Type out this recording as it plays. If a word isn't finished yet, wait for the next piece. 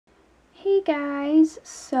Hey guys,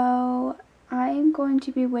 so I am going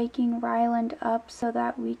to be waking Ryland up so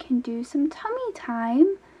that we can do some tummy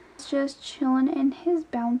time. He's just chilling in his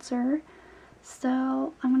bouncer,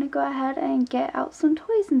 so I'm gonna go ahead and get out some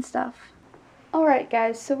toys and stuff. Alright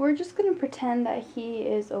guys, so we're just gonna pretend that he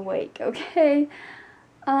is awake, okay?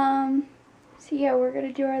 So yeah, we're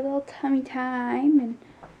gonna do our little tummy time, and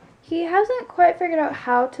he hasn't quite figured out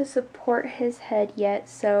how to support his head yet,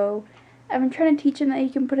 so I've been trying to teach him that he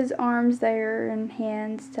can put his arms there and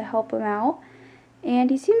hands to help him out. And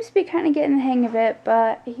he seems to be kind of getting the hang of it,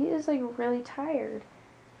 but he is like really tired.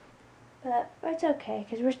 But it's okay,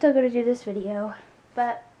 because we're still going to do this video.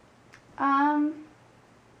 But,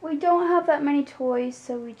 we don't have that many toys,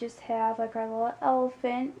 so we just have like our little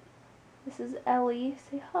elephant. This is Ellie.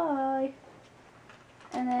 Say hi.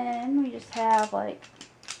 And then we just have like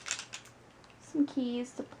some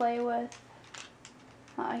keys to play with.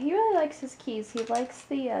 He really likes his keys. He likes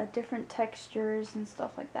the different textures and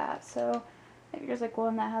stuff like that. So I think there's like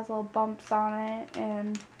one that has little bumps on it,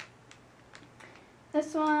 and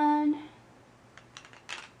this one,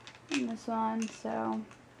 and this one. So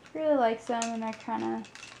he really likes them, and they're kind of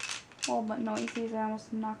a little bit noisy, so I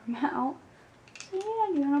almost knock them out. So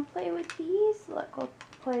yeah, you want to play with these? Look, we'll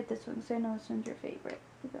play with this one, because I know this one's your favorite.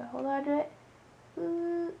 You gotta hold on to it.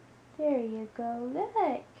 Ooh, there you go.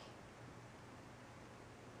 Look.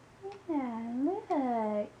 Yeah,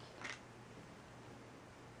 look.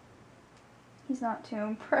 He's not too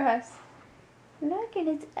impressed. Look, and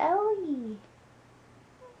it's Ellie.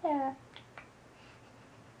 Yeah.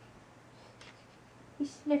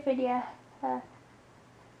 He's sniffing you, huh?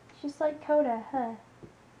 Just like Coda, huh?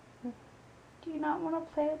 Do you not want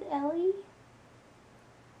to play with Ellie?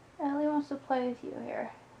 Ellie wants to play with you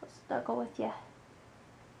here. I'll snuggle with you.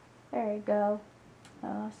 There you go.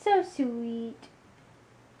 Oh, so sweet.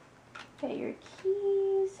 Got your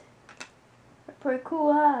keys. They're pretty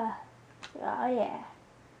cool, huh? Oh yeah.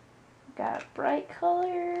 Got bright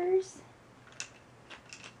colors.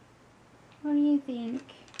 What do you think?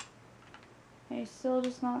 Are you still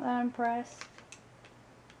just not that impressed?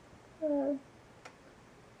 You're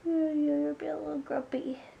a bit a little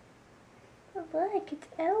grumpy. But look, it's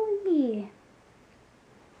Ellie.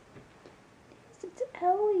 Yes, it's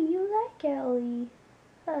Ellie. You like Ellie.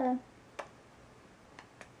 Huh?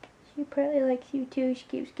 She probably likes you too. She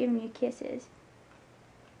keeps giving you kisses.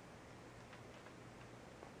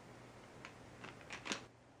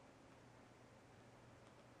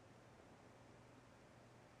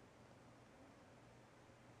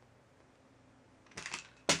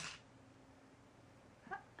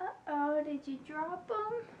 Uh-oh, did you drop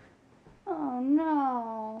him? Oh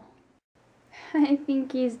no. I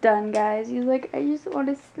think he's done, guys. He's like, I just want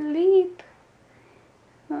to sleep.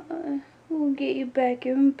 We'll get you back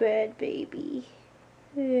in bed, baby.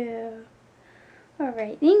 Yeah.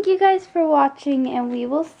 Alright, thank you guys for watching, and we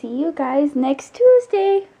will see you guys next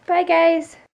Tuesday. Bye, guys.